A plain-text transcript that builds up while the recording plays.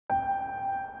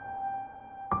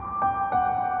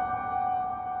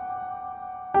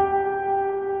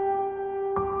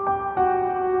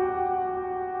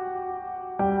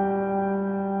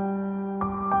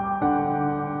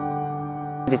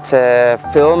It's a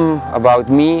film about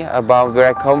me, about where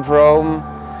I come from,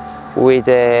 with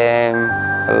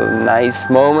nice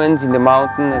moments in the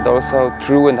mountain and also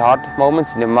true and hard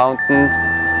moments in the mountain.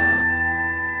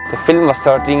 The film was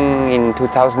starting in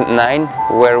 2009,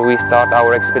 where we start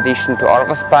our expedition to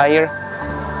Arvaspire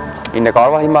in the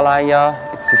Garhwal Himalaya.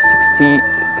 It's a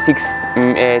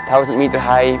 66,000 meter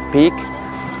high peak,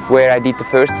 where I did the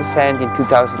first ascent in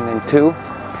 2002.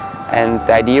 And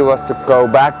the idea was to go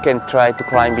back and try to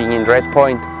climbing in Red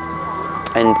Point.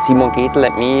 And Simon Ketel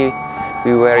and me,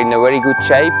 we were in a very good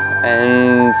shape,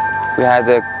 and we had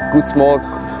a good small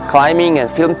climbing and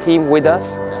film team with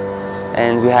us.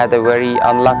 And we had a very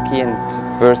unlucky and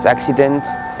worse accident.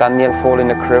 Daniel fell in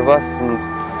a crevasse, and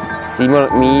Simon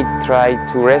and me tried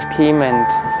to rescue him, and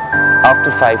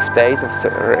after 5 days of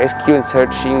rescue and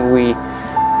searching, we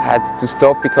had to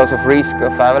stop because of risk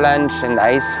of avalanche and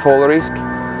ice fall risk.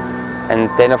 And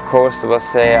then, of course, there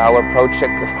was our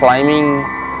project of climbing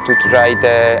to try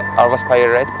the Arvaspire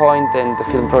Red Point, and the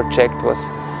film project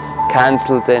was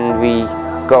cancelled, and we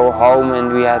go home,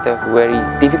 and we had a very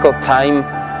difficult time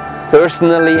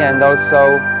personally and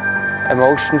also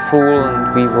emotionful,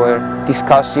 and we were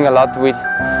discussing a lot with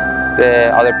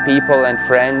the other people and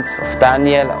friends of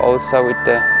Daniel, also with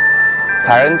the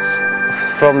parents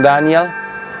from Daniel.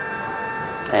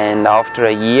 And after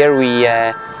a year we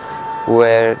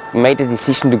made a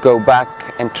decision to go back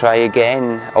and try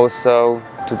again, also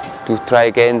to try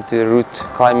again the route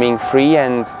climbing free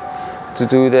and to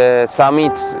do the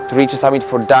summit, to reach the summit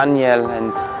for Daniel.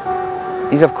 And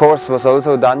this, of course, was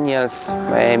also Daniel's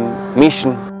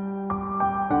mission.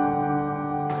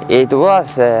 It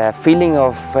was a feeling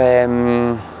of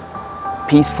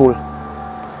peaceful,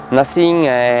 nothing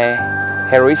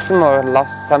heroism or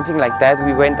something like that.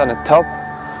 We went on the top,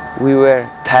 we were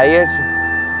tired,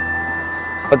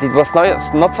 but it was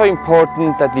not so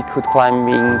important that we could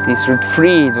climbing this route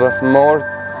free. It was more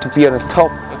to be on the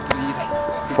top.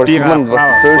 For Simon it was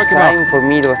the first time, for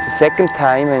me it was the second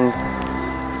time, and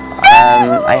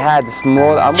I had a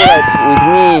small amulet with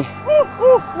me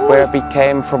where I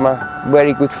became from a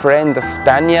very good friend of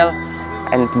Daniel,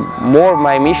 and more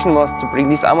my mission was to bring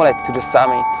this amulet to the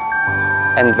summit.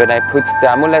 And when I put the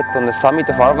amulet on the summit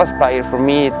of Arvaspire, for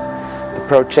me the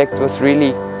project was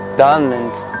really done,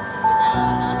 and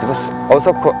it was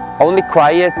also only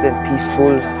quiet and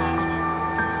peaceful,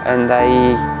 and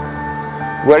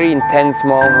very intense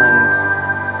moment.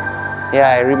 Yeah,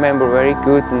 I remember very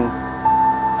good, and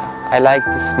I like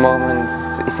this moment.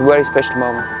 It's a very special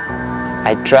moment.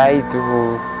 I tried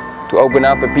to open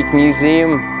up a big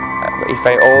museum. If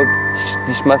I ought,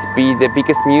 this must be the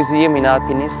biggest museum in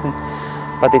alpinism.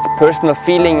 But it's personal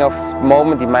feeling of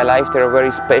moment in my life that are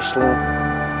very special.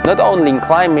 Not only in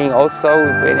climbing, also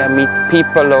when I meet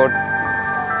people or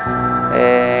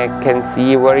can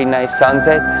see a very nice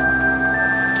sunset.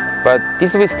 But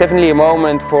this was definitely a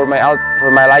moment for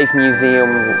my life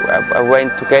museum. I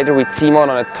went together with Simon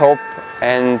on the top,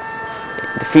 and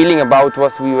the feeling about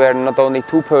was we were not only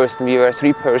 2 persons, we were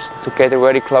 3 persons together,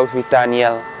 very close with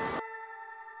Daniel.